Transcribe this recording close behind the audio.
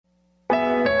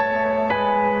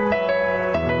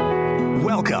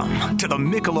Welcome to the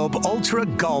Michelob Ultra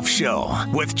Golf Show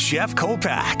with Jeff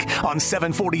Kolpack on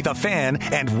 740 The Fan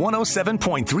and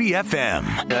 107.3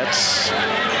 FM. That's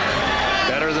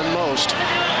better than most.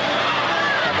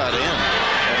 How about in?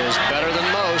 That is better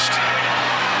than most.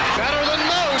 Better than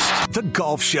most. The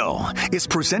Golf Show is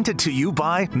presented to you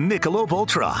by Michelob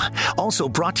Ultra. Also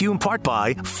brought to you in part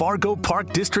by Fargo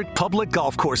Park District Public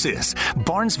Golf Courses,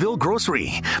 Barnesville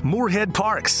Grocery, Moorhead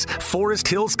Parks, Forest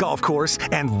Hills Golf Course,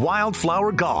 and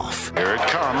Wildflower Golf. Here it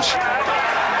comes.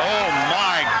 Oh,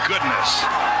 my goodness.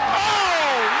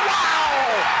 Oh,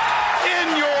 wow!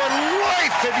 In your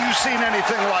life have you seen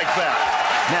anything like that?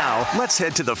 Now, let's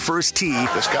head to the first tee.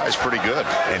 This guy's pretty good.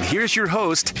 And here's your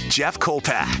host, Jeff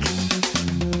Kolpack.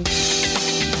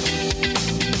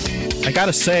 I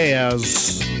gotta say,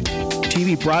 as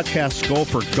TV broadcasts go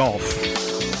for golf,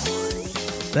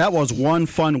 that was one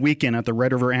fun weekend at the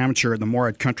Red River Amateur at the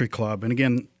Moorhead Country Club. And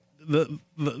again,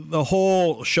 the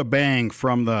whole shebang,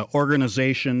 from the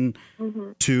organization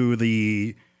to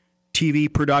the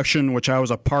TV production, which I was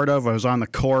a part of, I was on the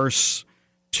course,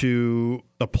 to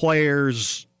the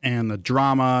players and the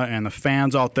drama and the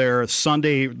fans out there.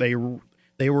 Sunday, they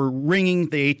were ringing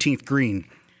the 18th green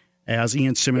as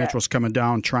Ian Simonich was coming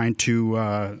down, trying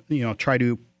to try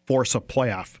to force a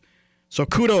playoff. So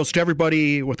kudos to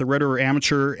everybody with the Red River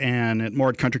Amateur and at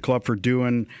Moorhead Country Club for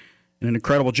doing an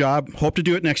incredible job. Hope to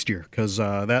do it next year, because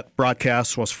that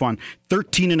broadcast was fun.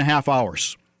 13 and a half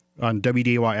hours on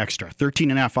WDAY Extra. 13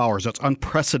 and a half hours. That's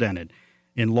unprecedented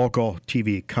in local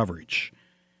TV coverage.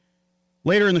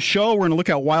 Later in the show, we're going to look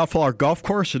at Wildflower Golf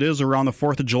Course. It is around the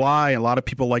 4th of July. A lot of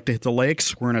people like to hit the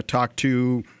lakes. We're going to talk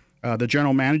to the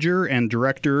general manager and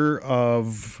director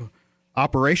of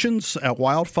operations at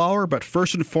Wildflower. But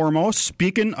first and foremost,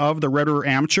 speaking of the Red River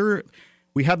Amateur,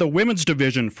 we had the women's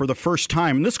division for the first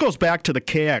time. And this goes back to the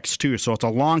KX, too. So it's a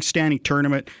long-standing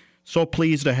tournament. So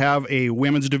pleased to have a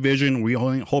women's division. We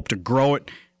only hope to grow it.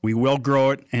 We will grow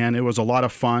it. And it was a lot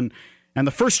of fun. And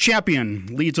the first champion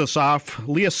leads us off.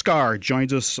 Leah Skaar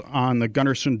joins us on the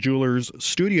Gunderson Jewelers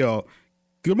studio.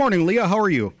 Good morning, Leah. How are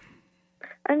you?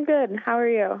 I'm good. How are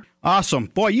you? Awesome.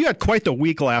 Boy, you had quite the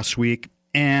week last week.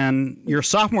 And you're a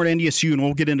sophomore at NDSU, and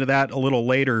we'll get into that a little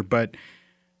later. But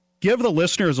give the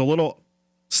listeners a little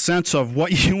sense of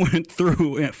what you went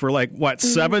through for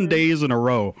 7 days in a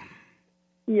row.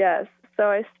 Yes. So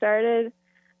I started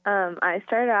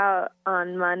out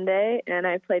on Monday, and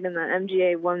I played in the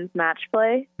MGA Women's Match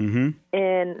Play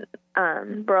in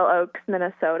Burl Oaks,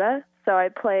 Minnesota. So I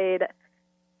played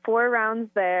 4 rounds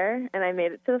there, and I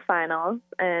made it to the finals.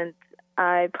 And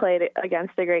I played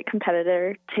against a great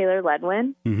competitor, Taylor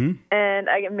Ledwin, and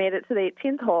I made it to the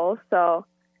 18th hole. So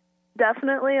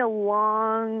definitely a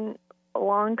long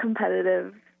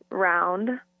competitive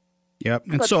round. Yep.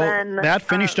 And so that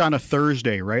finished on a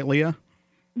Thursday, right, Leah?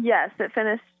 Yes, it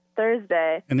finished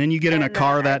Thursday. And then you get in a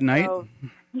car that night?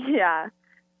 Yeah.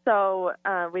 So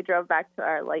we drove back to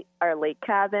our lake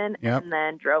cabin and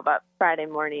then drove up Friday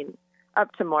morning up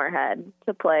to Moorhead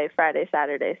to play Friday,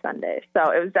 Saturday, Sunday.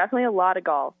 So it was definitely a lot of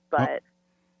golf, but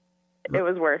it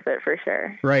was worth it for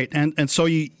sure. Right. And so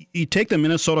you take the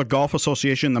Minnesota Golf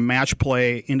Association, the match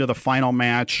play, into the final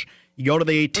match. You go to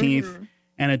the 18th,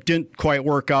 and it didn't quite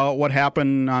work out. What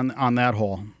happened on that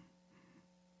hole?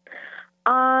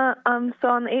 So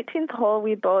on the 18th hole,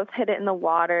 we both hit it in the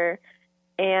water,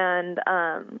 and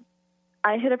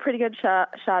I hit a pretty good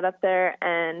shot up there,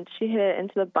 and she hit it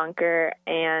into the bunker,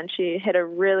 and she hit a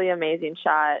really amazing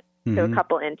shot to a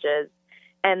couple inches,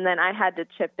 and then I had to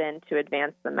chip in to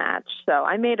advance the match. So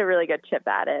I made a really good chip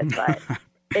at it, but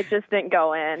it just didn't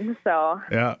go in. So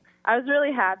I was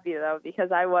really happy, though,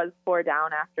 because I was 4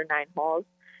 down after 9 holes.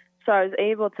 So I was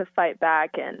able to fight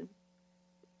back, and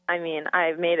I mean,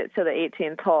 I made it to the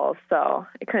 18th hole, so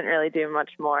I couldn't really do much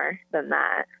more than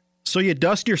that. So you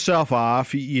dust yourself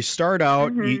off. You start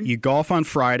out, you golf on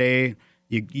Friday,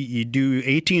 you do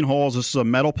 18 holes. This is a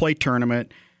medal play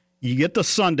tournament. You get to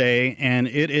Sunday, and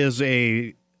it is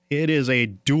a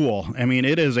duel. I mean,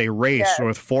 it is a race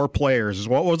with 4 players.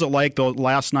 What was it like the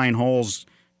last 9 holes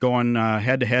going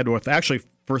head-to-head with, actually,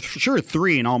 for sure,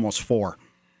 3 and almost 4?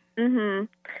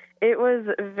 It was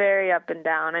very up and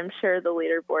down. I'm sure the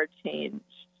leaderboard changed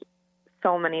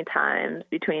so many times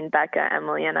between Becca,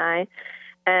 Emily, and I.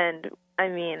 And, I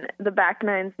mean, the back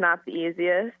nine's not the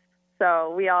easiest,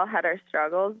 so we all had our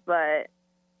struggles, but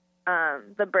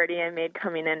the birdie I made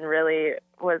coming in really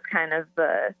was kind of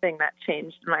the thing that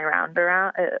changed my round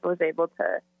around. It was able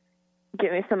to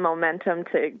give me some momentum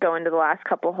to go into the last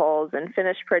couple holes and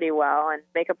finish pretty well and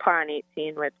make a par on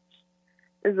 18, which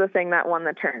is the thing that won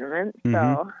the tournament.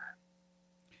 So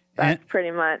that's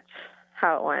pretty much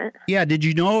how it went. Yeah. Did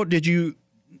you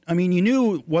I mean, you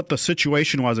knew what the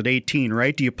situation was at 18,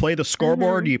 right? Do you play the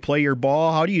scoreboard? Do you play your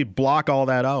ball? How do you block all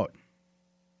that out?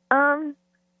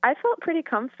 I felt pretty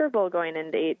comfortable going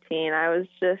into 18. I was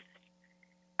just,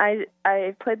 I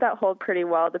played that hole pretty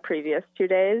well the previous 2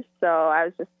 days, so I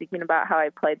was just thinking about how I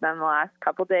played them the last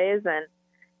couple days, and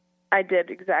I did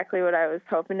exactly what I was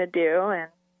hoping to do, and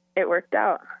it worked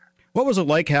out. What was it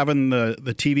like having the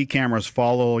TV cameras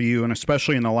follow you, and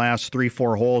especially in the last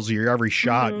 3-4 holes of your every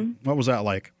shot? What was that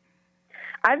like?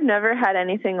 I've never had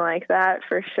anything like that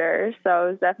for sure, so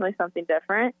it was definitely something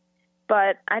different,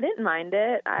 but I didn't mind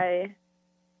it.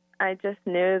 I just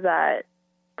knew that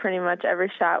pretty much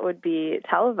every shot would be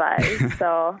televised,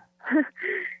 so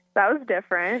that was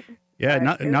different. Yeah,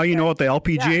 now you know what the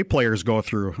LPGA players go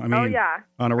through. I mean,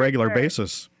 on a regular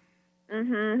basis.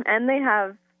 And they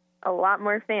have a lot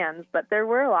more fans, but there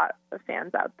were a lot of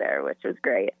fans out there, which was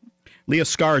great. Leah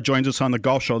Skaar joins us on the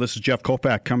Golf Show. This is Jeff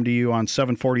Kolpack coming to you on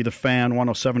 740 The Fan,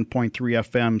 107.3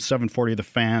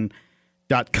 FM,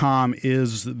 740thefan.com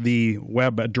is the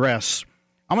web address.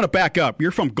 I'm going to back up.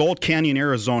 You're from Gold Canyon,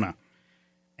 Arizona.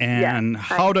 And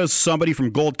how does somebody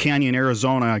from Gold Canyon,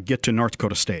 Arizona get to North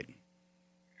Dakota State?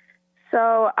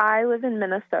 So I live in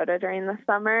Minnesota during the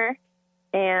summer,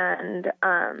 and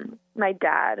my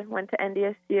dad went to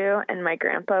NDSU, and my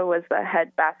grandpa was the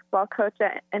head basketball coach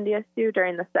at NDSU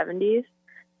during the 70s.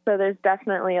 So there's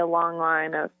definitely a long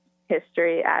line of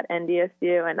history at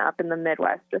NDSU and up in the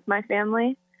Midwest with my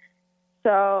family.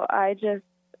 So I just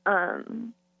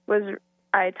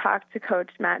I talked to Coach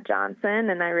Matt Johnson,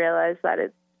 and I realized that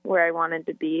it's where I wanted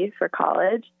to be for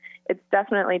college. It's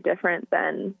definitely different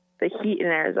than the heat in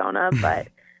Arizona, but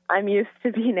I'm used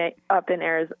to being up in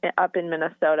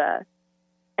Minnesota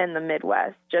and the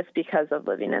Midwest just because of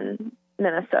living in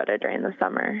Minnesota during the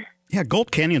summer. Yeah,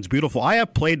 Gold Canyon's beautiful. I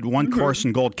have played one course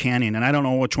in Gold Canyon, and I don't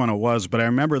know which one it was, but I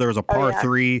remember there was a par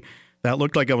 3 that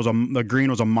looked like the green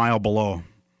was a mile below.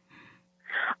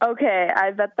 Okay,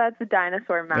 I bet that's a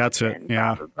Dinosaur Mountain. That's it,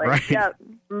 yeah. Probably. Right. Yep.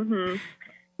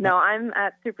 No, I'm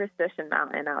at Superstition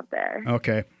Mountain out there.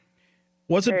 Okay.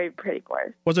 Was it very pretty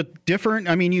course? Was it different?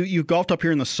 I mean, you golfed up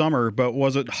here in the summer, but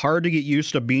was it hard to get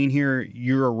used to being here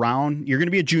year-round? You're going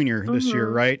to be a junior this year,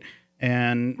 right?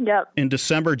 And in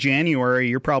December, January,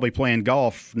 you're probably playing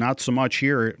golf, not so much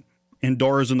here,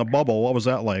 indoors in the bubble. What was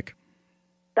that like?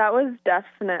 That was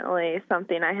definitely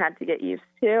something I had to get used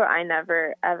to. I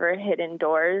never, ever hit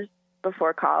indoors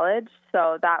before college,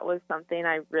 so that was something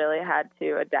I really had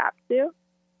to adapt to.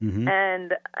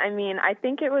 And, I mean, I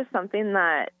think it was something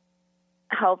that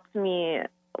helped me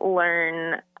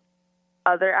learn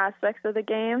other aspects of the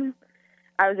game.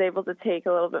 I was able to take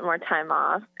a little bit more time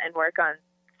off and work on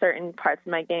certain parts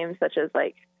of my game, such as,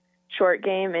 like, short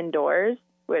game indoors,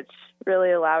 which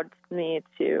really allowed me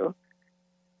to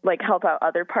help out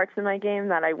other parts of my game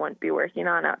that I wouldn't be working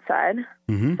on outside.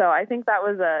 So I think that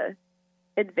was a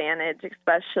advantage,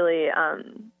 especially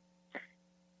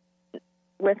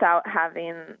without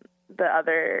having the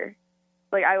other,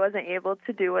 I wasn't able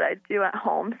to do what I do at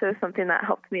home. So it's something that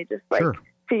helped me just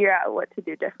figure out what to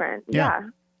do different. Yeah.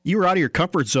 You were out of your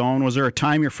comfort zone. Was there a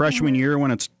time your freshman year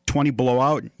when it's 20 below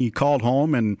out, you called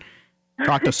home and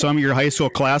talked to some of your high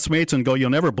school classmates and go, you'll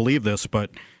never believe this,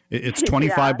 but it's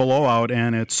 25 below out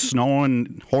and it's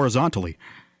snowing horizontally?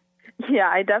 Yeah,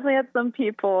 I definitely had some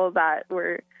people that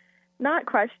were not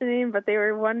questioning, but they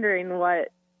were wondering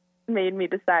what made me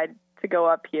decide to go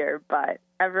up here. But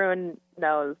everyone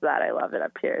knows that I love it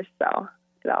up here, so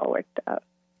it all worked out.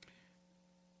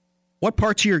 What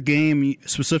parts of your game,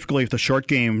 specifically the short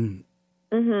game,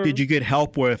 did you get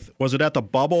help with? Was it at the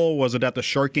bubble? Was it at the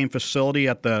short game facility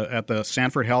at the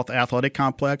Sanford Health Athletic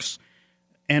Complex?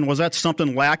 And was that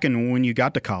something lacking when you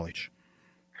got to college?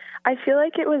 I feel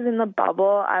like it was in the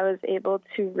bubble. I was able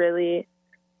to really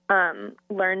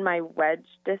learn my wedge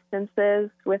distances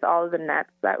with all of the nets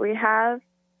that we have.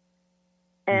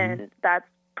 And that's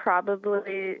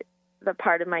probably the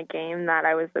part of my game that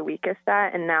I was the weakest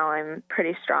at, and now I'm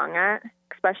pretty strong at,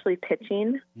 especially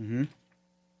pitching.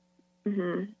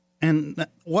 And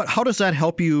how does that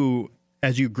help you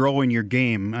as you grow in your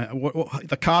game?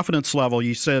 The confidence level,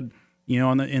 you said,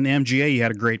 in the MGA you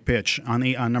had a great pitch on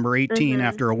number 18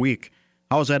 after a week.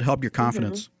 How does that help your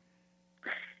confidence?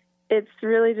 It's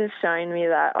really just showing me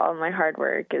that all my hard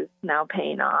work is now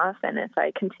paying off, and if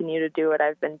I continue to do what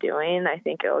I've been doing, I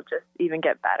think it'll just even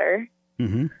get better.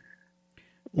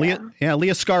 Leah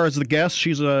Skaar is the guest.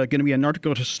 She's going to be a North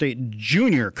Dakota State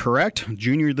junior, correct?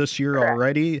 Junior this year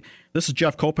already. This is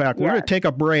Jeff Kolpack. We're going to take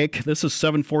a break. This is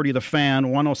 740 The Fan,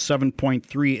 107.3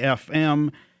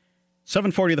 FM,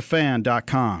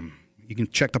 740thefan.com. You can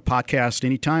check the podcast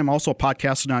anytime. Also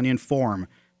podcasted on Inform.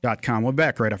 golfshow.com. We'll be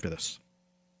back right after this.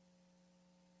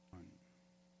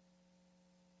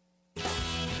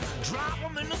 Drop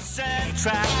them in the sand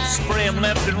trap, spray them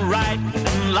left and right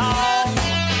and long.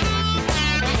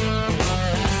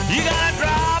 You gotta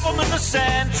drop them in the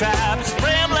sand trap,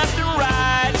 spray them left and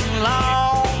right and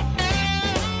long.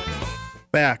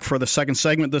 Back for the second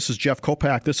segment. This is Jeff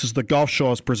Kolpack. This is the Golf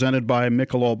Show as presented by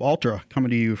Michelob Ultra, coming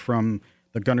to you from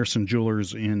the Gunderson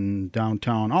Jewelers in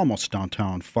downtown, almost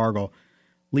downtown Fargo.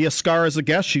 Leah Skaar is a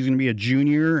guest. She's going to be a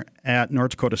junior at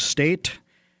North Dakota State.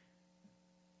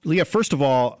 Leah, first of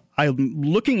all, I'm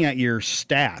looking at your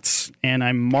stats, and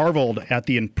I marveled at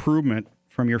the improvement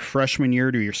from your freshman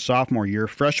year to your sophomore year.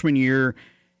 Freshman year,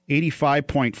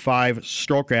 85.5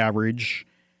 stroke average.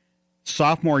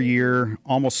 Sophomore year,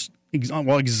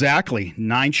 exactly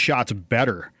 9 shots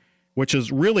better, which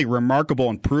is really remarkable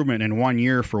improvement in 1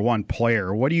 year for one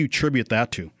player. What do you attribute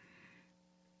that to?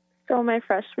 So my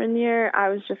freshman year, I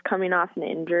was just coming off an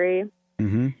injury.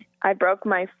 Mm-hmm. I broke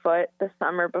my foot the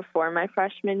summer before my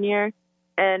freshman year,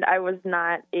 and I was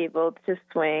not able to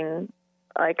swing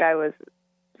like I was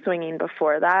swinging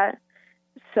before that.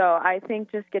 So I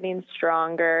think just getting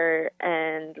stronger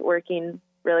and working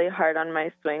really hard on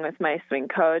my swing with my swing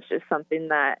coach is something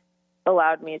that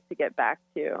allowed me to get back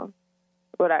to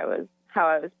how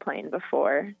I was playing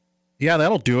before. Yeah,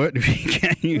 that'll do it.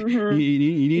 You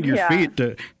need your feet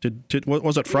to.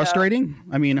 Was it frustrating?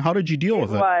 Yeah. I mean, how did you deal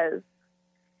with it?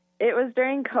 It was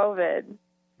during COVID,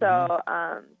 so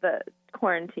the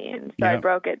quarantine. So I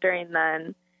broke it during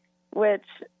then, which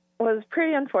was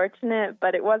pretty unfortunate,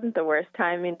 but it wasn't the worst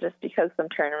timing just because some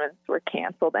tournaments were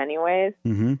canceled anyways.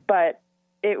 Mm-hmm. But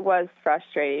it was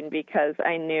frustrating because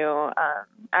I knew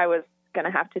I was going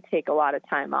to have to take a lot of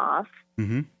time off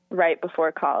right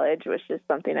before college, which is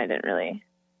something I didn't really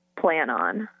plan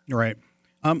on. Right.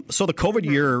 So the COVID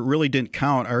year really didn't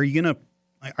count. Are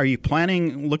you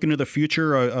planning, looking to the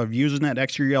future of using that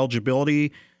extra year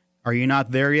eligibility? Are you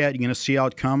not there yet? You're going to see how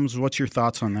it comes? What's your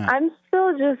thoughts on that? I'm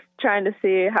still just trying to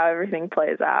see how everything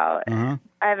plays out. I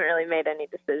haven't really made any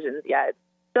decisions yet. It's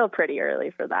still pretty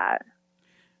early for that.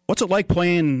 What's it like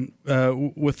playing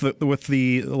with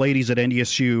the ladies at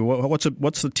NDSU?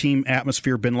 What's the team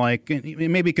atmosphere been like,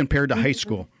 maybe compared to high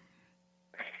school?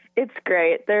 It's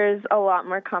great. There's a lot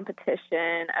more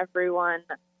competition. Everyone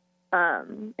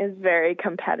is very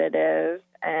competitive,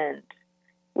 and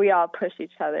we all push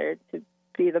each other to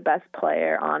be the best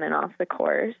player on and off the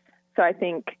course. So I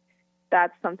think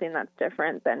that's something that's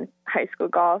different than high school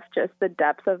golf, just the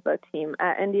depth of the team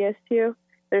at NDSU.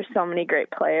 There's so many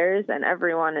great players, and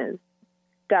everyone is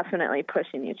definitely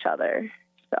pushing each other.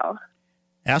 So,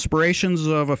 aspirations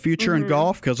of a future in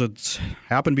golf, because it's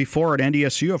happened before at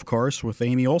NDSU, of course, with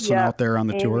Amy Olson out there on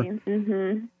the tour.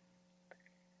 Mm-hmm.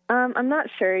 I'm not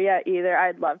sure yet either.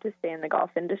 I'd love to stay in the golf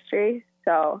industry,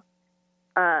 so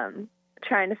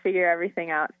trying to figure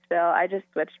everything out still. I just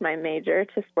switched my major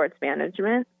to sports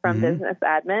management from business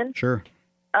admin. Sure.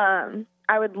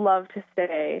 I would love to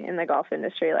stay in the golf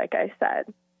industry, like I said.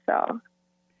 So,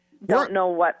 don't know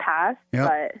what path,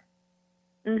 but...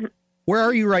 Where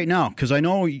are you right now? Because I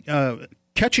know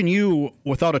catching you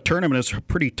without a tournament is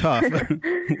pretty tough.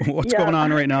 What's going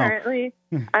on right now?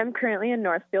 I'm currently in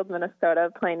Northfield, Minnesota,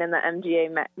 playing in the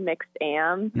MGA Mixed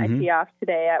AM. I tee off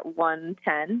today at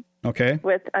 1:10. Okay.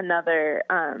 With another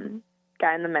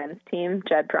guy in the men's team,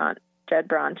 Jed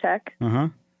Bronchek.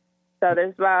 So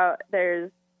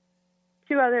there's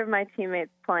 2 other of my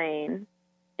teammates playing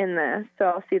in this, so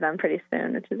I'll see them pretty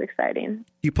soon, which is exciting. Do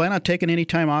you plan on taking any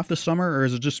time off this summer, or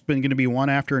is it just been going to be one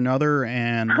after another,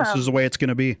 and this is the way it's going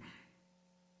to be?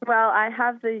 Well, I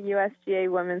have the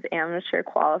USGA Women's Amateur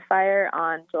Qualifier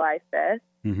on July 5th,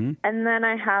 and then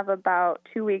I have about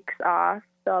 2 weeks off,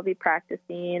 so I'll be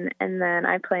practicing, and then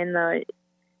I play in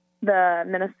the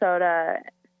Minnesota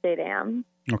State Am.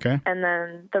 Okay. And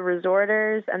then the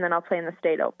Resorters, and then I'll play in the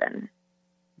State Open.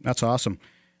 That's awesome.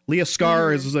 Leah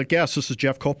Skaar is a guest. This is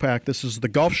Jeff Kolpack. This is the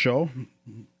Golf Show,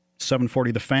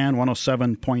 740 The Fan,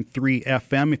 107.3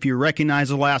 FM. If you recognize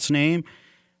the last name,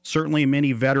 certainly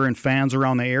many veteran fans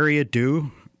around the area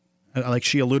do. Like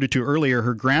she alluded to earlier,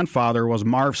 her grandfather was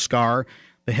Marv Skaar,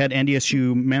 the head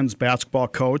NDSU men's basketball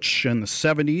coach in the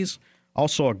 70s,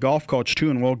 also a golf coach too,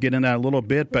 and we'll get into that a little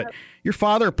bit. But your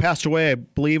father passed away, I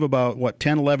believe, about,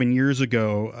 10, 11 years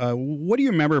ago. What do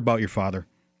you remember about your father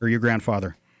or your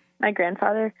grandfather? My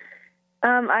grandfather?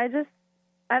 I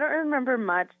don't remember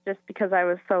much just because I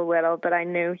was so little, but I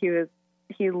knew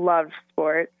he loved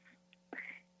sports,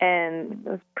 and it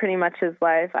was pretty much his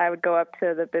life. I would go up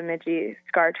to the Bemidji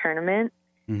Skaar tournament,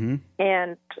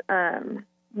 and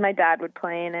my dad would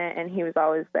play in it, and he was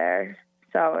always there.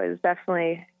 So it was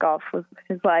definitely golf was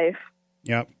his life.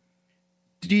 Yep.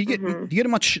 Do you get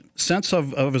much sense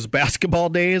of his basketball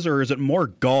days, or is it more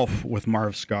golf with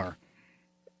Marv Skaar?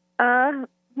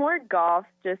 More golf,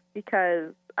 just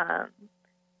because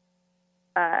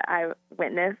I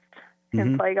witnessed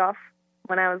him play golf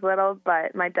when I was little.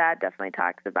 But my dad definitely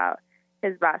talks about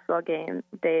his basketball game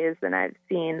days, and I've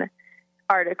seen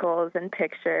articles and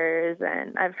pictures,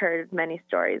 and I've heard many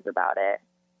stories about it.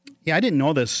 Yeah, I didn't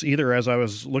know this either. As I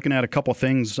was looking at a couple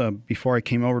things before I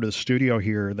came over to the studio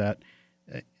here, that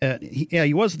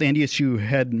he was the NDSU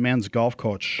head men's golf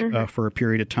coach for a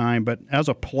period of time. But as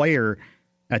a player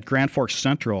at Grand Forks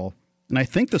Central, and I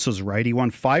think this is right, he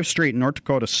won 5 straight North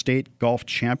Dakota State golf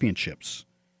championships,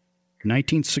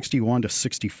 1961 to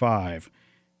 65.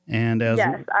 And as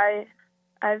yes,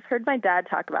 I've heard my dad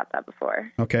talk about that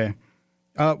before. Okay.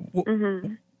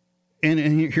 And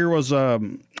here was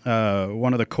one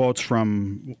of the quotes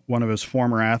from one of his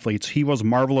former athletes. He was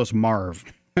Marvelous Marv.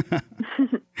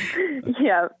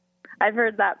 Yeah, I've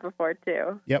heard that before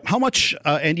too. Yep. How much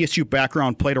NDSU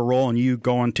background played a role in you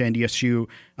going to NDSU?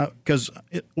 Because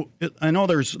I know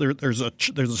there's a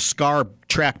Skaar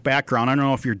track background. I don't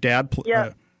know if your dad.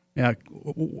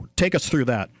 Take us through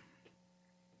that.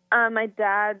 My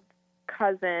dad's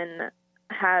cousin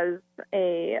has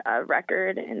a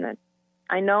record in the.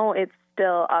 I know it's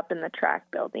still up in the track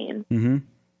building. Mm-hmm.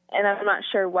 And I'm not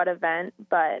sure what event,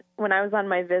 but when I was on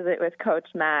my visit with Coach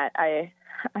Matt,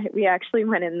 we actually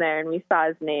went in there and we saw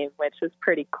his name, which was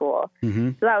pretty cool.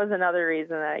 Mm-hmm. So that was another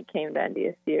reason that I came to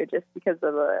NDSU, just because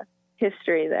of the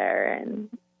history there. And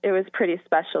it was pretty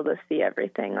special to see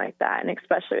everything like that, and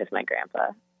especially with my grandpa.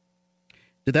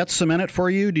 Did that cement it for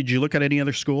you? Did you look at any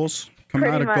other schools coming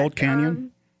out of Gold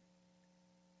Canyon?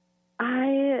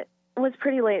 I was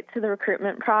pretty late to the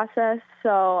recruitment process,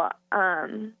 so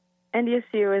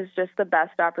NDSU was just the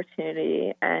best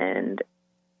opportunity, and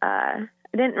I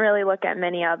didn't really look at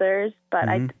many others, but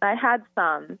I had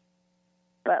some.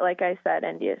 But like I said,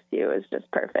 NDSU was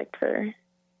just perfect for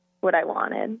what I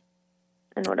wanted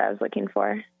and what I was looking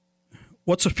for.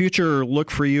 What's the future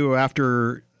look for you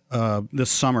after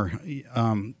this summer?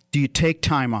 Do you take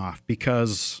time off?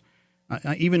 Because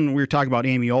even we were talking about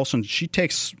Amy Olson, she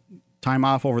takes time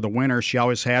off over the winter. She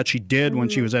always had. She did when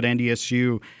she was at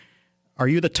NDSU. Are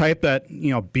you the type that,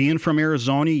 being from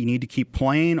Arizona, you need to keep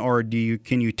playing, or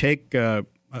can you take a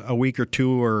week or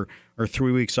 2 or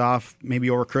 3 weeks off, maybe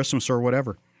over Christmas or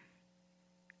whatever?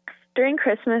 During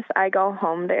Christmas, I go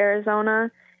home to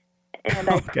Arizona, and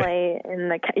I play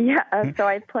in so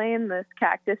I play in this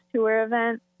Cactus Tour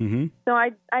event. Mm-hmm. So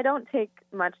I don't take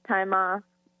much time off,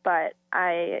 but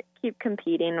I keep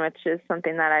competing, which is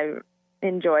something that I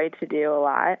enjoy to do a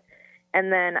lot.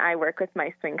 And then I work with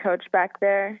my swing coach back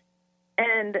there.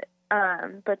 And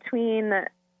between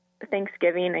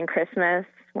Thanksgiving and Christmas,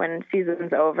 when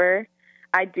season's over,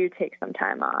 I do take some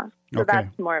time off. So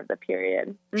that's more of the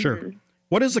period. Sure. Mm-hmm.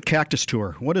 What is the Cactus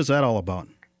Tour? What is that all about?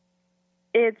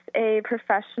 It's a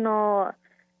professional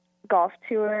golf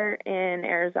tour in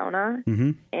Arizona.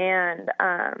 Mm-hmm.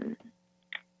 And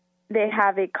they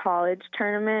have a college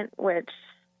tournament, which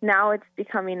now it's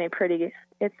becoming a pretty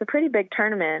big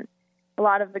tournament. A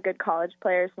lot of the good college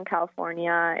players from California,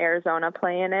 Arizona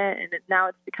play in it, and now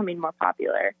it's becoming more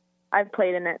popular. I've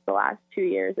played in it the last 2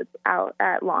 years. It's out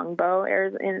at Longbow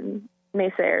in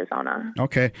Mesa, Arizona.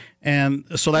 Okay, and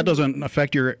so that doesn't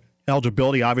affect your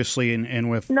eligibility, obviously, and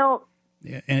with no.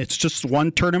 And it's just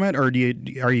one tournament, or do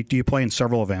you play in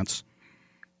several events?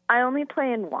 I only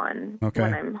play in one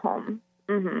when I'm home.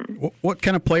 Mm-hmm. What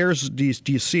kind of players do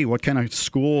you see? What kind of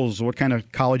schools? What kind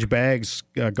of college bags,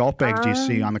 golf bags do you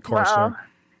see on the course? Well,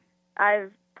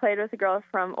 I've played with a girl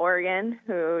from Oregon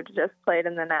who just played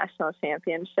in the national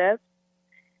championship.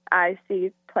 I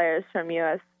see players from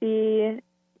USC,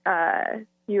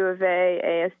 U of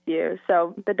A, ASU.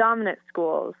 So the dominant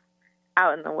schools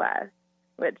out in the West,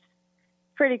 which is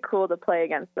pretty cool to play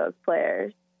against those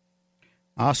players.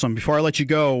 Awesome. Before I let you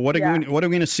go, what are we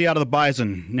going to see out of the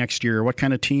Bison next year? What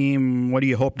kind of team? What do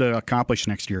you hope to accomplish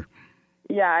next year?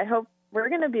 Yeah, I hope we're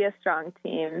going to be a strong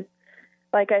team.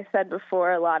 Like I said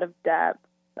before, a lot of depth.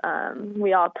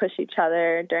 We all push each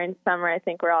other. During summer, I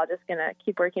think we're all just going to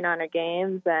keep working on our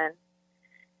games. And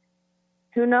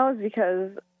who knows,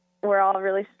 because we're all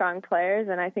really strong players,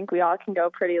 and I think we all can go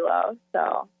pretty low.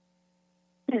 So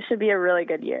it should be a really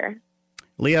good year.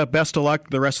 Leah, best of luck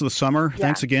the rest of the summer. Yeah.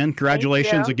 Thanks again.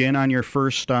 Congratulations again on your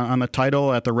first on the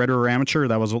title at the Red River Amateur.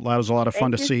 That was a lot of fun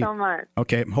to see. Thank you so much.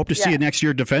 Okay, hope to see you next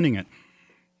year defending it.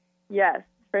 Yes,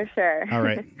 for sure. All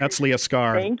right, that's Leah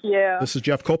Skaar. Thank you. This is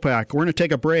Jeff Kolpack. We're going to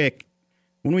take a break.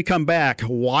 When we come back,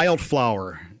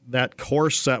 Wildflower, that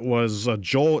course that was it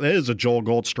is a Joel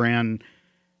Goldstrand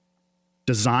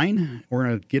design. We're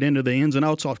going to get into the ins and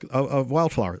outs of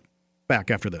Wildflower. Back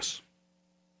after this.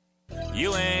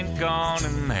 You ain't gone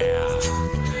in there.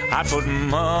 I put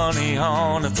money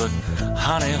on it, but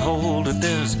honey, hold it.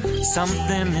 There's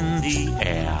something in the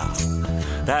air.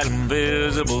 That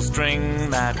invisible string,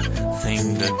 that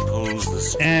thing that pulls the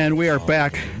string. And we are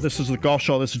back. This is the Golf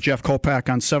Show. This is Jeff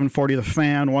Kolpack on 740 The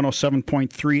Fan, 107.3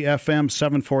 FM.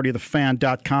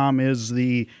 740thefan.com is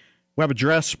the web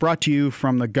address. Brought to you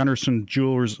from the Gunnarsson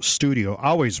Jewelers Studio.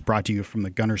 Always brought to you from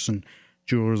the Gunnarsson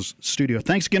Jewelers Studio.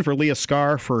 Thanks again for Leah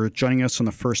Skaar for joining us in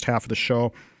the first half of the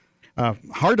show.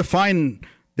 Hard to find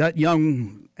that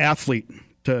young athlete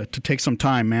to take some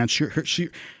time, man.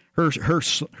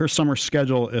 Her summer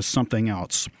schedule is something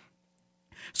else.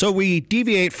 So we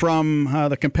deviate from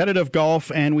the competitive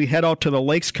golf and we head out to the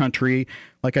Lakes Country,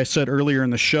 like I said earlier in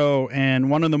the show.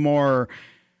 And one of the more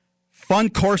fun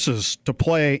courses to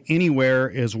play anywhere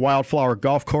is Wildflower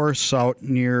Golf Course out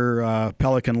near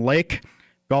Pelican Lake.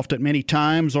 Golfed it many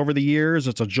times over the years.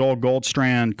 It's a Joel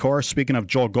Goldstrand course. Speaking of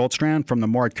Joel Goldstrand from the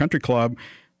Moorhead Country Club,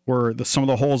 where some of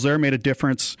the holes there made a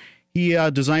difference, he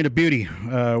designed a beauty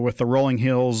with the rolling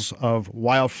hills of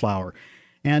Wildflower.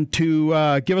 And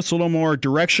to give us a little more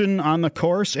direction on the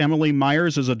course, Emily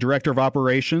Myers is a director of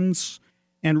operations,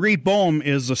 and Reed Boehm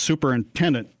is the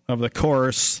superintendent of the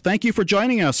course. Thank you for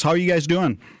joining us. How are you guys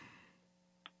doing?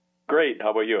 Great.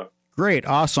 How about you? Great.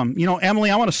 Awesome. You know, Emily,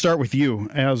 I want to start with you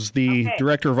as the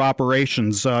director of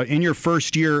operations. In your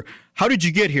first year, how did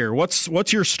you get here?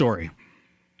 What's your story?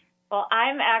 Well,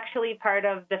 I'm actually part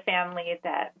of the family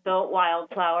that built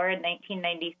Wildflower in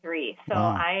 1993. So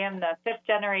I am the fifth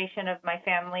generation of my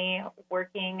family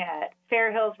working at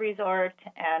Fair Hills Resort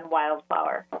and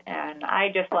Wildflower, and I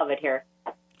just love it here.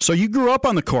 So you grew up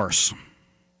on the course?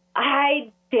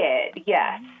 I did,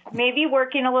 yes. Maybe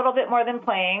working a little bit more than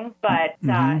playing, but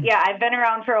yeah, I've been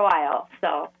around for a while.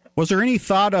 So, was there any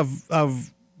thought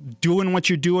of doing what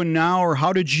you're doing now, or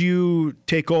how did you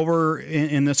take over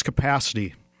in this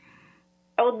capacity?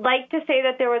 I would like to say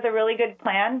that there was a really good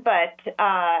plan, but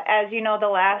as you know, the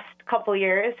last couple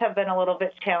years have been a little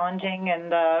bit challenging in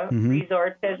the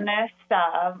resort business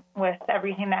with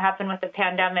everything that happened with the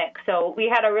pandemic. So we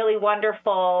had a really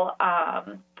wonderful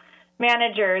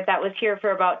manager that was here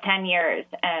for about 10 years,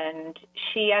 and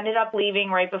she ended up leaving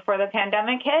right before the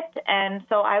pandemic hit, and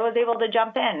so I was able to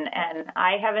jump in, and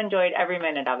I have enjoyed every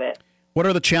minute of it. What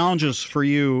are the challenges for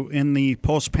you in the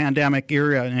post-pandemic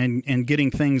era and getting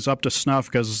things up to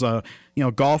snuff? Because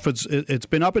golf it's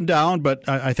been up and down, but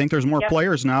I think there's more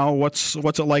players now. What's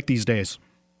it like these days?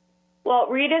 Well,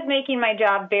 Reed is making my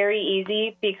job very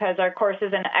easy because our course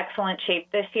is in excellent shape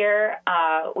this year.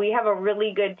 We have a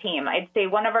really good team. I'd say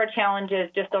one of our challenges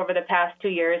just over the past 2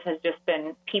 years has just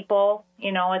been people.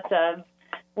 You know, it's a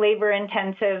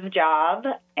labor-intensive job,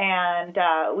 and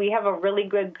we have a really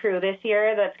good crew this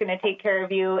year that's going to take care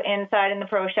of you inside in the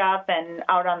pro shop and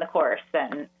out on the course,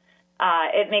 and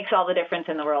it makes all the difference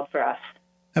in the world for us.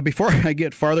 Before I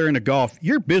get farther into golf,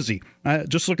 you're busy.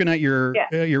 Just looking at your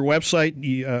website,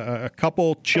 a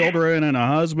couple children and a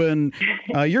husband.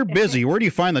 You're busy. Where do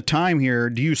you find the time here?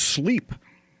 Do you sleep?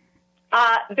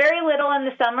 Very little in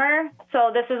the summer,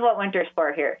 so this is what winter's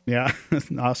for here. Yeah,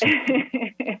 awesome.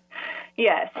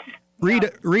 Yes.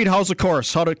 Reed, how's the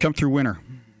course? How did it come through winter?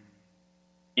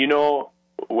 You know,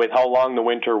 with how long the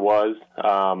winter was,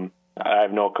 I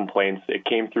have no complaints. It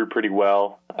came through pretty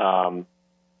well.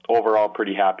 Overall,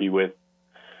 pretty happy with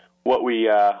what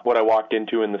I walked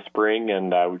into in the spring,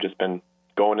 and we've just been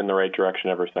going in the right direction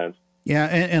ever since. Yeah,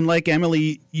 and like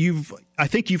Emily, I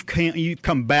think you've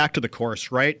come back to the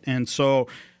course, right? And so,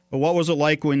 what was it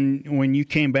like when you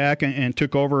came back and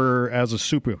took over as a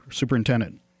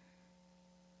superintendent?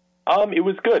 It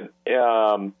was good.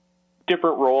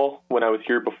 Different role when I was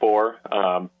here before,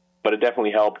 but it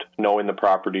definitely helped knowing the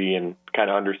property and kind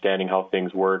of understanding how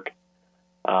things work.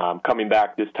 Coming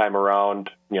back this time around,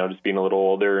 just being a little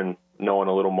older and knowing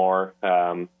a little more,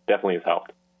 definitely has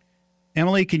helped.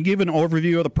 Emily, can you give an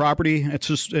overview of the property?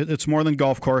 It's more than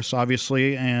golf course,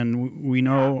 obviously, and we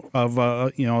know of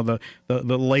the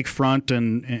lakefront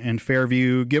and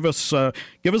Fairview. Give us a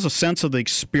sense of the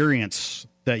experience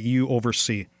that you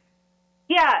oversee.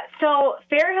 Yeah, so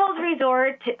Fair Hills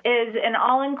Resort is an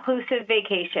all-inclusive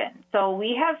vacation. So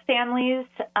we have families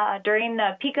during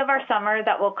the peak of our summer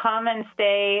that will come and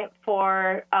stay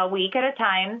for a week at a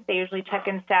time. They usually check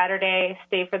in Saturday,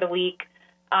 stay for the week.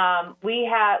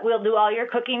 We'll do all your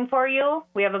cooking for you.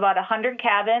 We have about 100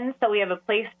 cabins, so we have a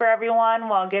place for everyone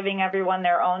while giving everyone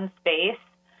their own space.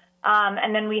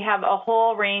 And then we have a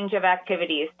whole range of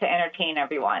activities to entertain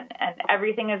everyone, and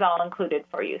everything is all included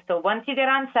for you. So once you get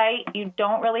on site, you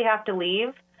don't really have to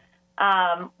leave.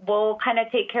 We'll kind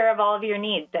of take care of all of your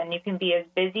needs, and you can be as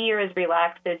busy or as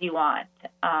relaxed as you want.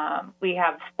 We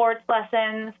have sports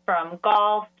lessons from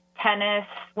golf, tennis,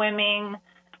 swimming.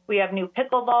 We have new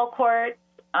pickleball courts,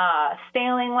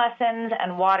 sailing lessons,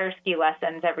 and water ski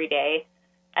lessons every day.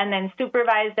 And then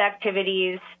supervised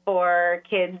activities for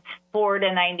kids 4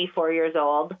 to 94 years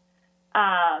old.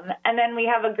 And then we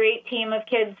have a great team of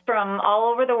kids from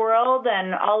all over the world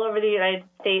and all over the United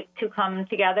States who come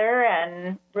together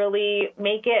and really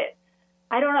make it,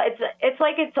 I don't know, it's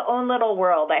like its own little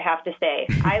world, I have to say.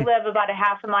 I live about a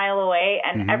half a mile away,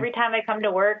 and every time I come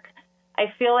to work, I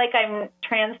feel like I'm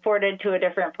transported to a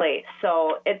different place.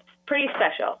 So it's pretty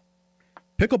special.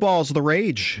 Pickleball is the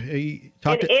rage. It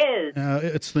is.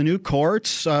 It's the new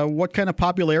courts. What kind of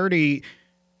popularity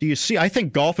do you see? I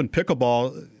think golf and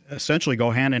pickleball essentially go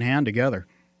hand in hand together.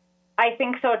 I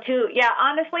think so, too. Yeah,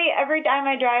 honestly, every time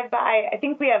I drive by, I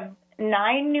think we have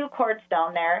 9 new courts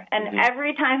down there. And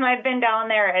every time I've been down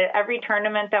there, at every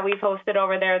tournament that we've hosted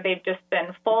over there, they've just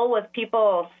been full with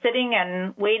people sitting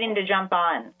and waiting to jump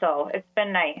on. So it's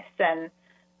been nice. And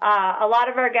a lot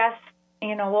of our guests,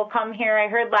 will come here. I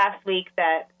heard last week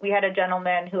that we had a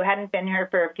gentleman who hadn't been here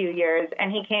for a few years,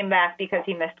 and he came back because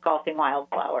he missed golfing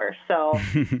Wildflower. So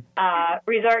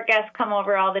resort guests come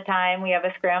over all the time. We have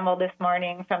a scramble this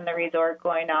morning from the resort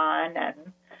going on, and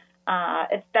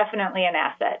it's definitely an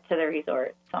asset to the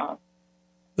resort. So.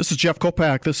 This is Jeff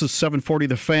Kolpack. This is 740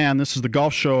 The Fan. This is the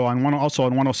golf show also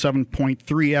on 107.3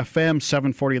 FM.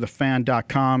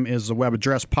 740thefan.com is the web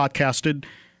address, podcasted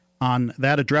on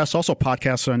that address, also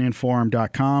podcasted on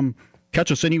inform.com.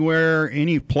 Catch us anywhere,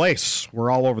 any place.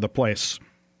 We're all over the place.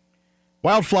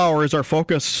 Wildflower is our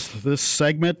focus this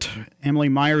segment. Emily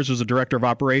Myers is the director of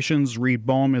operations. Reed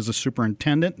Bohm is the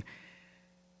superintendent.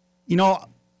 A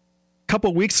couple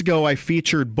of weeks ago, I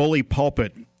featured Bully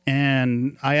Pulpit,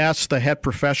 and I asked the head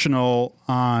professional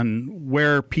on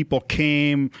where people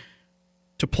came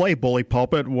to play Bully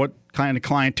Pulpit, what kind of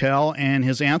clientele, and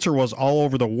his answer was all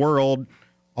over the world,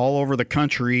 all over the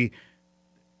country.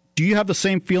 Do you have the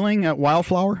same feeling at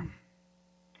Wildflower?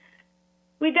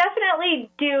 We definitely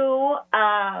do.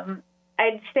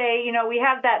 I'd say, we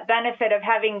have that benefit of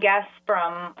having guests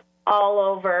from all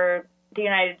over the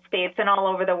United States and all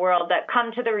over the world that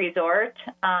come to the resort.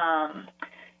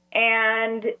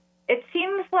 And it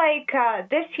seems like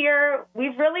this year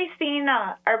we've really seen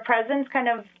our presence kind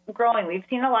of growing. We've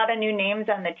seen a lot of new names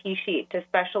on the tee sheet,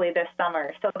 especially this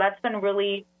summer. So that's been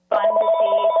really fun to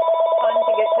see, fun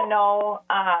to get to know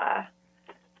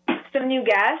some new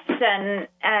guests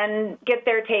and get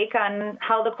their take on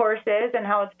how the course is and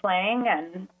how it's playing,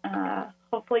 and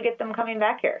hopefully get them coming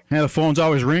back here. Yeah, the phone's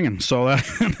always ringing, so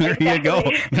there you go.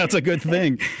 That's a good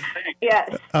thing.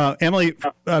 Yes. Emily,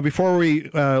 before we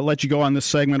let you go on this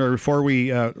segment, or before we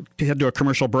head to a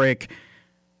commercial break,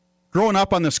 growing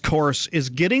up on this course, is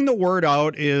getting the word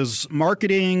out, is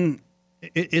marketing,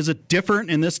 is it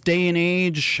different in this day and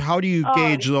age? How do you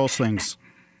gauge those things?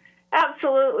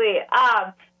 Absolutely.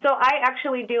 So I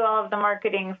actually do all of the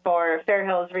marketing for Fair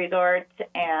Hills Resort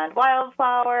and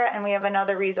Wildflower, and we have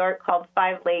another resort called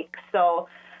 5 Lakes. So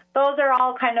those are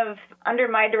all kind of under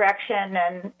my direction,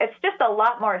 and it's just a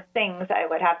lot more things, I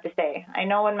would have to say. I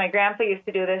know when my grandpa used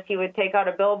to do this, he would take out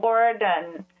a billboard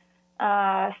and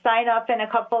sign up in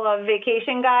a couple of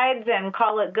vacation guides and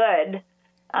call it good.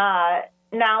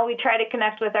 Now we try to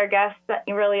connect with our guests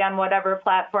really on whatever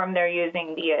platform they're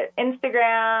using, be it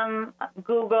Instagram,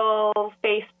 Google,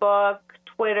 Facebook,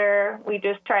 Twitter. We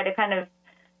just try to kind of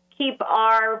keep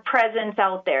our presence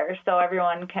out there so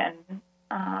everyone can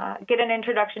get an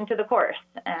introduction to the course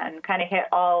and kind of hit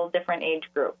all different age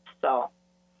groups. So,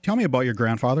 tell me about your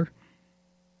grandfather.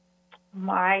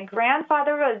 My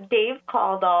grandfather was Dave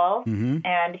Caldall,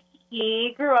 and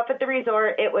he grew up at the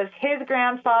resort. It was his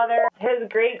grandfather, his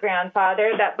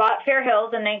great-grandfather, that bought Fair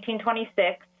Hills in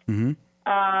 1926.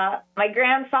 My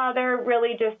grandfather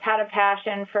really just had a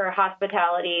passion for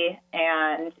hospitality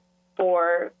and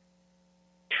for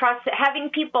having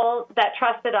people that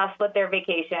trusted us with their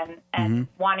vacation and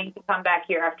wanting to come back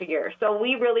year after year. So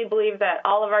we really believe that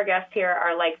all of our guests here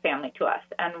are like family to us,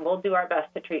 and we'll do our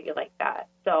best to treat you like that.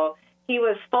 So he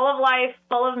was full of life,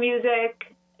 full of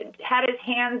music, had his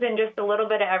hands in just a little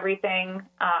bit of everything,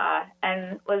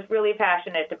 and was really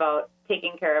passionate about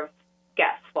taking care of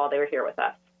guests while they were here with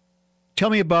us.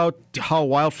 Tell me about how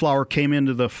Wildflower came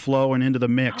into the flow and into the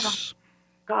mix.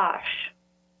 Gosh.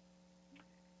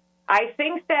 I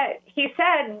think that he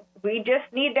said we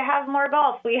just need to have more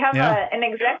golf. We have an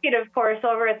executive course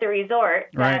over at the resort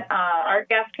that our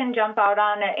guests can jump out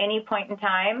on at any point in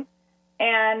time.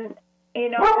 And, you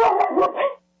know,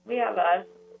 we have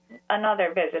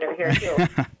another visitor here, too.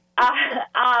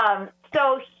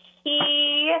 So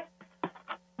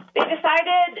they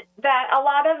decided that a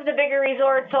lot of the bigger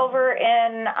resorts over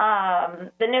in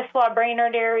the Nisswa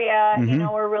Brainerd area, you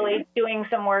know, were really doing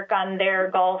some work on their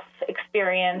golf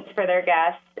experience for their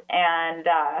guests. And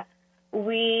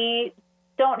we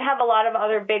don't have a lot of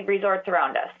other big resorts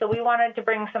around us. So we wanted to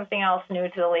bring something else new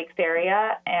to the lakes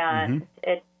area, and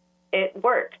it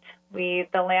worked. The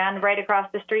land right across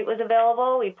the street was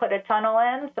available. We put a tunnel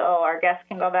in so our guests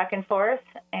can go back and forth,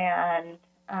 and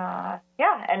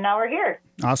and now we're here.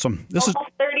 Awesome. This is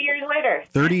 30 years later.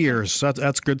 30 years.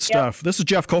 That's good stuff. Yep. This is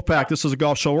Jeff Kolpack. This is a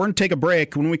golf show. We're going to take a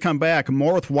break. When we come back,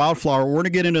 more with Wildflower. We're going to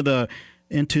get into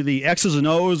the X's and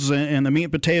O's and the meat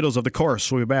and potatoes of the course.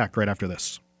 We'll be back right after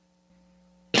this.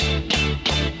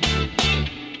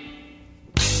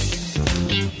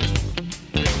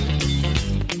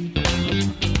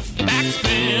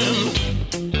 Backspin.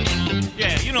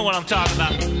 Yeah, you know what I'm talking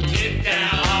about. Get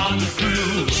down on the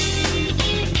groove.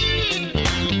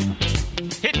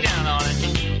 Hit down on it.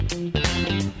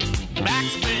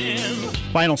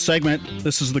 Backspin. Final segment.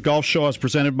 This is the golf show as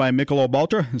presented by Michelob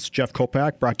Ultra. This is Jeff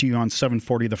Kolpack, brought to you on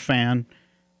 740 The Fan.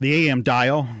 The AM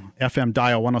dial, FM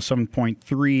dial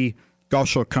 107.3. Golf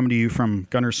show coming to you from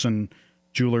Gunnarsson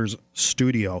Jewelers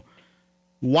Studio.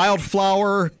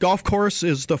 Wildflower Golf Course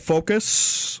is the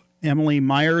focus. Emily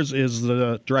Myers is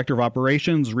the director of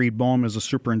operations. Reed Boehm is the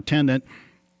superintendent.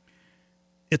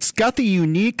 It's got the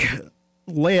unique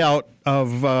layout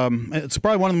of, it's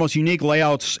probably one of the most unique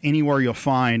layouts anywhere you'll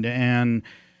find. And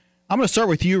I'm going to start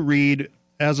with you, Reed.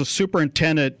 As a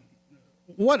superintendent,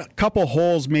 what couple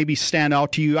holes maybe stand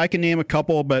out to you? I can name a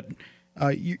couple, but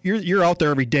you're out there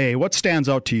every day. What stands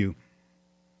out to you?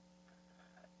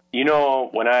 You know,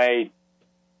 when I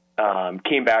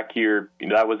came back here, you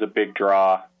know, that was a big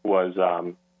draw, was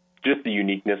just the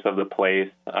uniqueness of the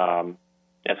place.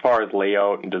 As far as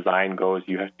layout and design goes,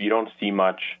 you don't see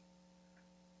much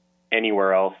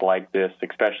anywhere else like this,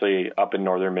 especially up in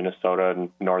northern Minnesota and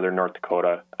northern North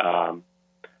Dakota.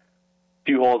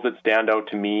 Few holes that stand out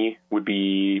to me would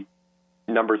be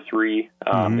number 3,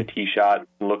 the tee shot.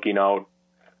 Looking out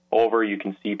over, you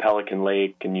can see Pelican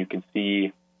Lake, and you can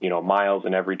see, you know, miles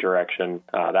in every direction.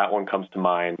 That one comes to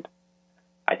mind.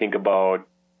 I think about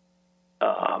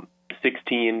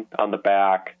 16 on the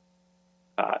back,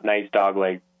 nice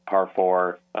dogleg par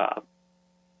 4.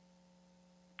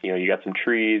 You know, you got some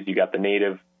trees, you got the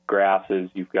native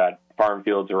grasses, you've got farm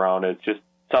fields around it. It's just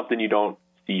something you don't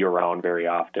see around very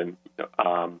often.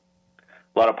 A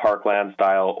lot of parkland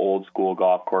style, old school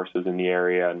golf courses in the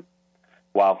area, and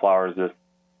Wildflower is this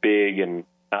big and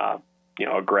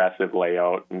aggressive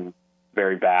layout and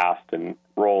very vast and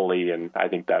rolly, and I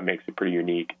think that makes it pretty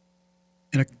unique.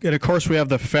 And of course, we have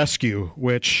the fescue,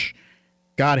 which,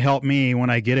 God help me, when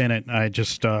I get in it, I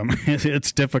just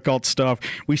it's difficult stuff.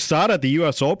 We saw it at the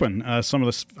U.S. Open. Some of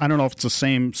this, I don't know if it's the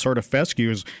same sort of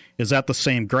fescue. Is that the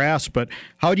same grass? But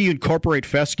how do you incorporate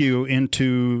fescue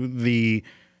into the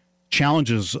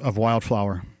challenges of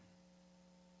Wildflower?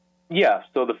 Yeah,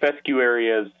 so the fescue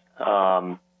areas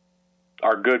are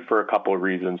good for a couple of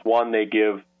reasons. One, they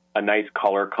give a nice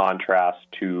color contrast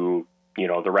to, you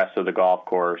know, the rest of the golf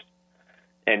course,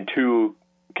 and two,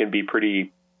 can be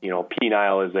pretty, you know,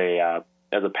 penile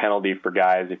as a penalty for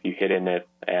guys if you hit in it,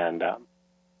 and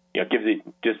it gives it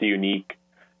just a unique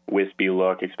wispy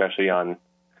look, especially on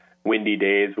windy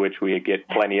days, which we get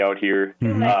plenty out here.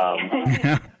 You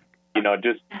know,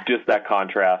 just that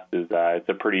contrast is it's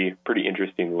a pretty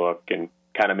interesting look, and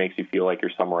kind of makes you feel like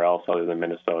you're somewhere else other than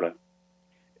Minnesota.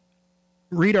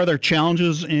 Reed, are there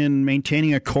challenges in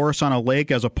maintaining a course on a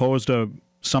lake as opposed to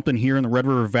something here in the Red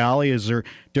River Valley? Is there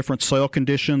different soil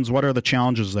conditions? What are the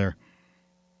challenges there?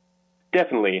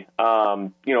 Definitely.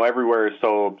 Everywhere is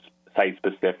so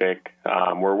site-specific.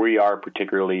 Where we are,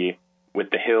 particularly with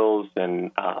the hills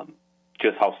and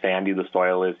just how sandy the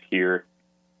soil is here,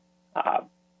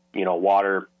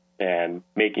 water and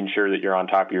making sure that you're on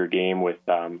top of your game with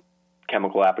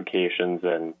chemical applications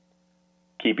and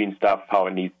keeping stuff how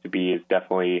it needs to be is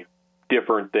definitely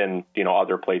different than,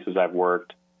 other places I've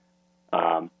worked.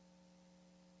 But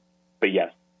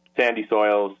yes, sandy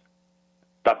soils,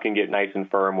 stuff can get nice and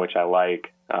firm, which I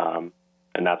like, and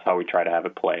that's how we try to have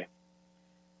it play.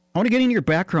 I want to get into your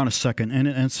background a second, and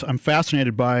I'm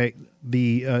fascinated by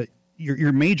the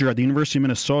your major at the University of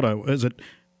Minnesota. Is it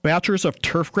Bachelor's of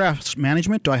Turfgrass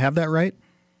Management? Do I have that right?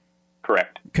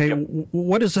 Correct. Okay, yep.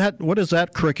 What is that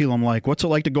curriculum like? What's it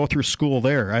like to go through school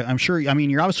there? I'm sure. I mean,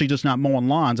 you're obviously just not mowing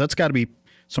lawns. That's got to be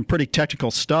some pretty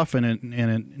technical stuff, and it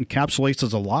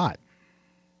encapsulates a lot.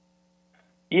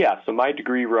 Yeah. So my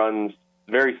degree runs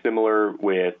very similar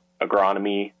with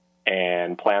agronomy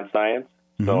and plant science.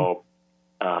 Mm-hmm. So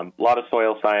a lot of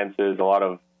soil sciences, a lot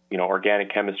of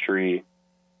organic chemistry,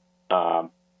 botany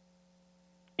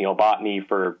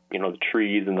for the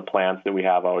trees and the plants that we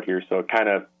have out here. So it kind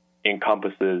of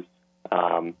encompasses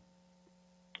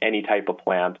any type of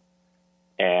plant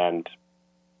and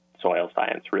soil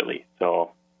science, really.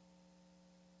 So,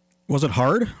 was it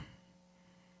hard?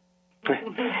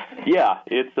 Yeah,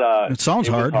 it sounds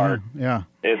hard. Yeah,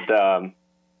 it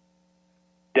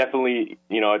definitely.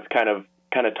 It's kind of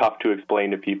tough to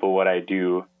explain to people what I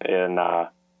do, and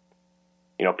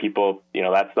people.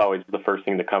 That's always the first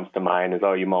thing that comes to mind is,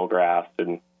 oh, you mow grass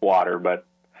and water, but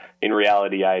in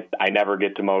reality, I never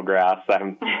get to mow grass.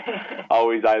 I'm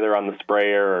always either on the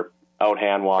sprayer or out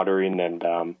hand watering, and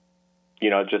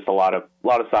just a lot of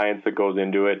science that goes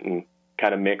into it, and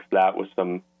kind of mix that with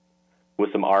some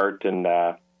art and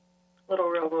little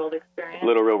real world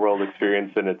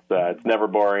experience. And it's never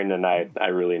boring, and I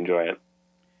really enjoy it.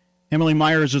 Emily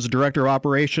Myers is the Director of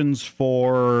Operations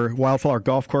for Wildflower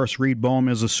Golf Course. Reed Bohm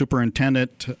is the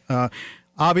Superintendent.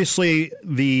 Obviously,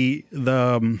 the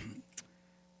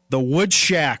Wood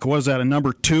Shack, was that a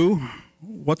number 2?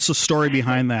 What's the story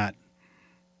behind that?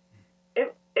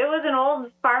 It was an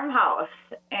old farmhouse,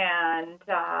 and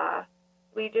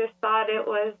we just thought it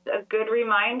was a good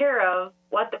reminder of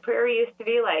what the prairie used to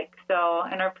be like. So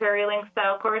in our Prairie Link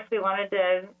style course, we wanted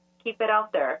to keep it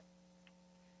out there.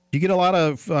 Do you get a lot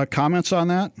of comments on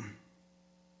that?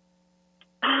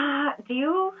 Do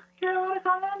you hear a lot of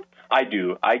comments? I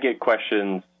do. I get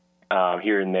questions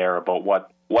here and there about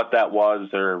what that was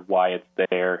or why it's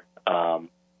there. And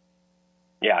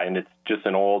it's just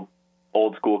an old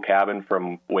school cabin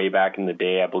from way back in the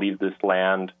day. I believe this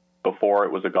land, before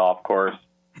it was a golf course,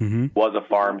 was a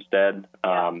farmstead.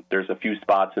 There's a few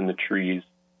spots in the trees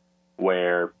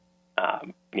where,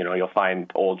 you'll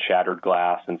find old shattered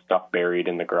glass and stuff buried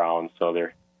in the ground. So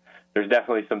there's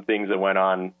definitely some things that went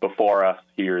on before us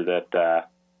here that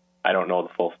I don't know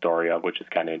the full story of, which is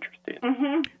kind of interesting.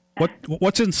 Mm-hmm.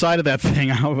 What's inside of that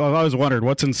thing? I've always wondered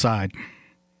what's inside.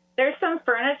 There's some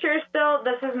furniture still.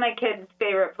 This is my kids'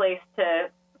 favorite place to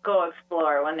go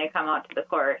explore when they come out to the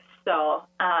course. So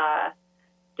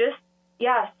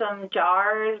some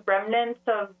jars, remnants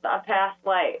of a past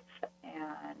life.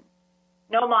 And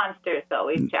no monsters, though.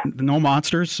 We've checked. No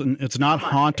monsters? It's not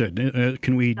haunted.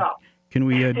 Can we?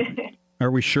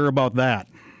 Are we sure about that?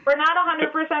 We're not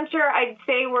 100% sure. I'd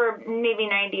say we're maybe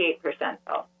 98%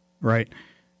 though. Right.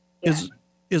 Yeah.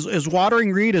 Is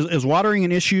watering, Reed? Is watering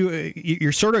an issue?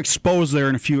 You're sort of exposed there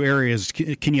in a few areas.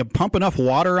 Can you pump enough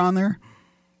water on there?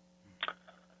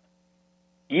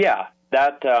 Yeah,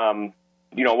 that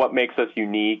what makes us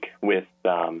unique with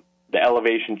the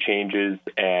elevation changes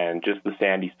and just the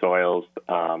sandy soils.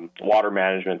 Water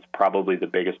management's probably the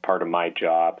biggest part of my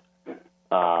job.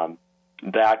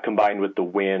 That combined with the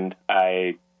wind,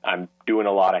 I'm doing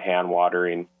a lot of hand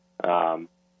watering, and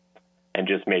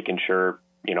just making sure,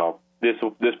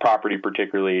 this property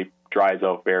particularly dries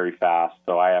out very fast.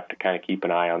 So I have to kind of keep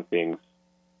an eye on things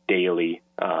daily,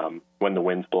 when the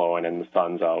wind's blowing and the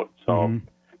sun's out. So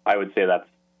I would say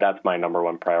that's my number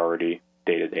one priority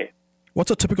day to day. What's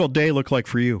a typical day look like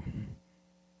for you?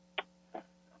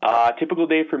 Typical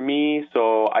day for me.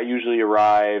 So I usually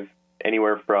arrive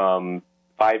anywhere from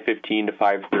 5:15 to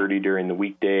 5:30 during the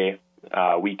weekday.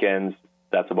 Weekends,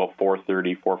 that's about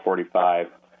 4:30, 4:45.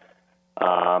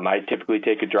 I typically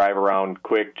take a drive around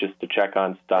quick just to check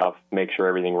on stuff, make sure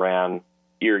everything ran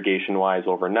irrigation-wise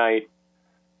overnight.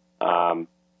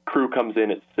 Crew comes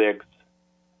in at 6.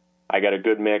 I got a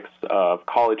good mix of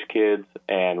college kids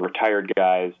and retired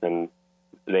guys, and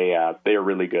they are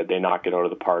really good. They knock it out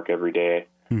of the park every day.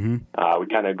 We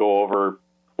kind of go over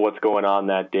what's going on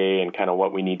that day and kind of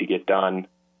what we need to get done.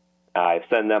 I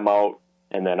send them out,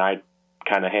 and then I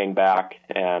kind of hang back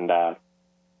and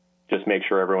just make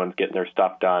sure everyone's getting their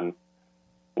stuff done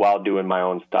while doing my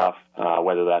own stuff,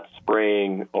 whether that's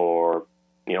spraying or,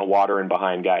 watering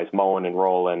behind guys mowing and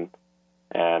rolling.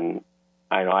 And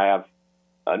I know I have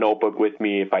a notebook with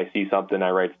me. If I see something, I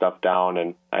write stuff down,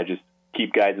 and I just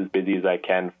keep guys as busy as I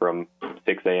can from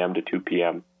 6 a.m. to 2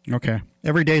 p.m. Okay.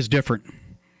 Every day is different.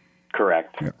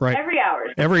 Correct. Right.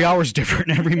 Every hour's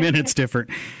different. Every minute's different.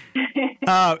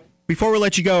 Before we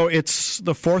let you go, it's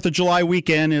the 4th of July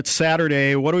weekend. It's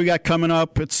Saturday. What do we got coming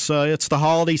up? It's the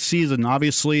holiday season.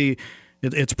 Obviously,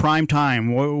 it's prime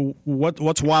time.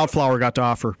 What's Wildflower got to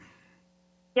offer?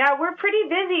 Yeah, we're pretty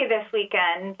busy this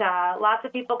weekend. Lots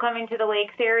of people coming to the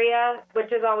lakes area,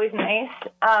 which is always nice.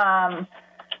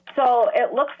 So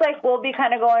it looks like we'll be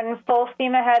kind of going full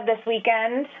steam ahead this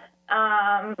weekend,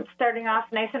 starting off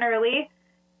nice and early.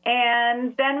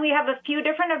 And then we have a few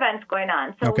different events going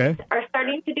on. So we are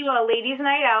starting to do a ladies'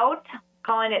 night out,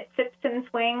 calling it Sips and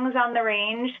Swings on the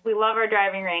range. We love our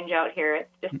driving range out here. It's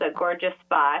just a gorgeous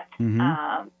spot.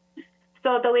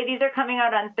 So the ladies are coming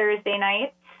out on Thursday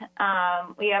night.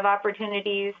 We have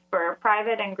opportunities for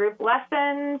private and group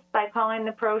lessons by calling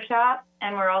the pro shop,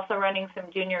 and we're also running some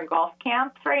junior golf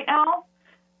camps right now.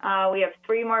 We have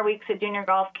 3 more weeks of junior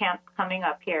golf camp coming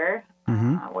up here,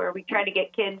 where we try to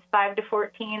get kids 5 to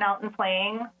 14 out and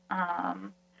playing.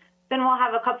 Then we'll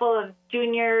have a couple of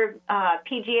junior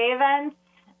PGA events,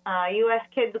 U.S.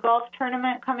 Kids Golf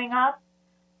Tournament coming up.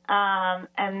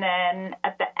 And then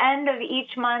at the end of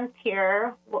each month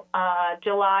here,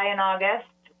 July and August,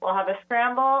 we'll have a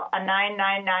scramble, a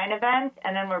 999 event,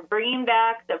 and then we're bringing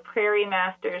back the Prairie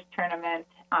Masters Tournament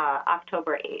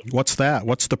October 8th. What's that?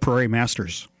 What's the Prairie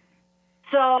Masters?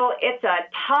 So it's a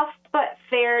tough but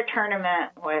fair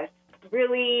tournament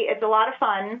it's a lot of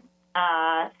fun.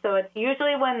 So it's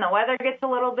usually when the weather gets a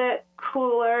little bit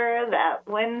cooler, that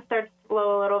wind starts to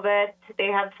blow a little bit. They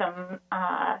have some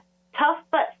tough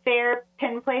but fair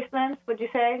pin placements, would you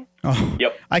say? Oh,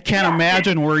 yep. I can't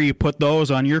imagine where you put those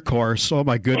on your course. Oh,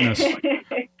 my goodness.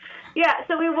 Yeah,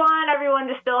 so we want everyone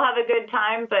to still have a good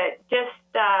time, but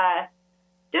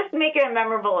just make it a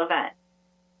memorable event.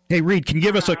 Hey, Reed, can you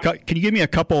give me a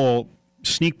couple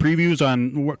sneak previews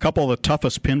on a couple of the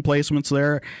toughest pin placements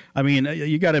there? I mean,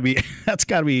 that's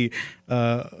got to be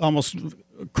almost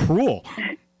cruel.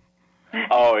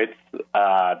 Oh, it's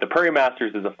the Prairie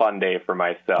Masters is a fun day for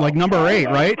myself. Like number 8,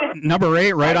 right? Number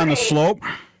 8, right on the slope.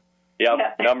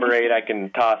 Yep, number 8 I can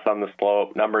toss on the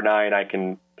slope. Number 9 I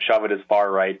can shove it as far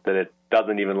right that it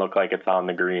doesn't even look like it's on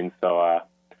the green. So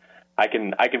I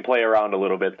can play around a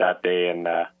little bit that day and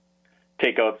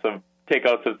take out some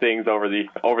things over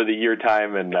the year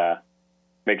time and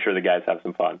make sure the guys have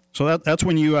some fun. So that's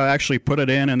when you actually put it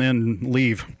in and then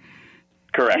leave.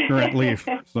 Correct. Leave.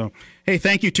 So, hey,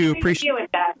 thank you too. Appreciate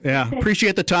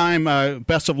the time.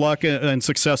 Best of luck and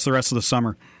success the rest of the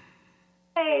summer.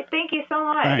 Hey, thank you so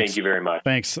much. Thank you very much.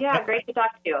 Thanks. Yeah, great to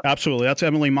talk to you. Absolutely. That's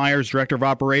Emily Myers, Director of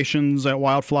Operations at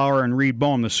Wildflower, and Reed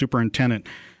Boehm, the Superintendent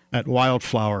at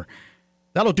Wildflower.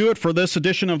 That'll do it for this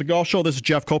edition of the Golf Show. This is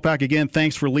Jeff Kolpack. Again,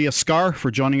 thanks for Leah Skaar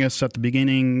for joining us at the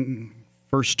beginning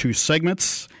first 2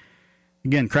 segments.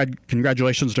 Again,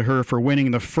 congratulations to her for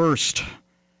winning the first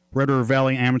Red River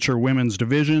Valley Amateur Women's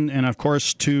Division, and, of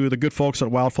course, to the good folks at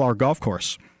Wildflower Golf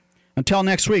Course. Until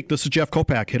next week, this is Jeff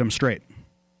Kolpack. Hit 'em straight.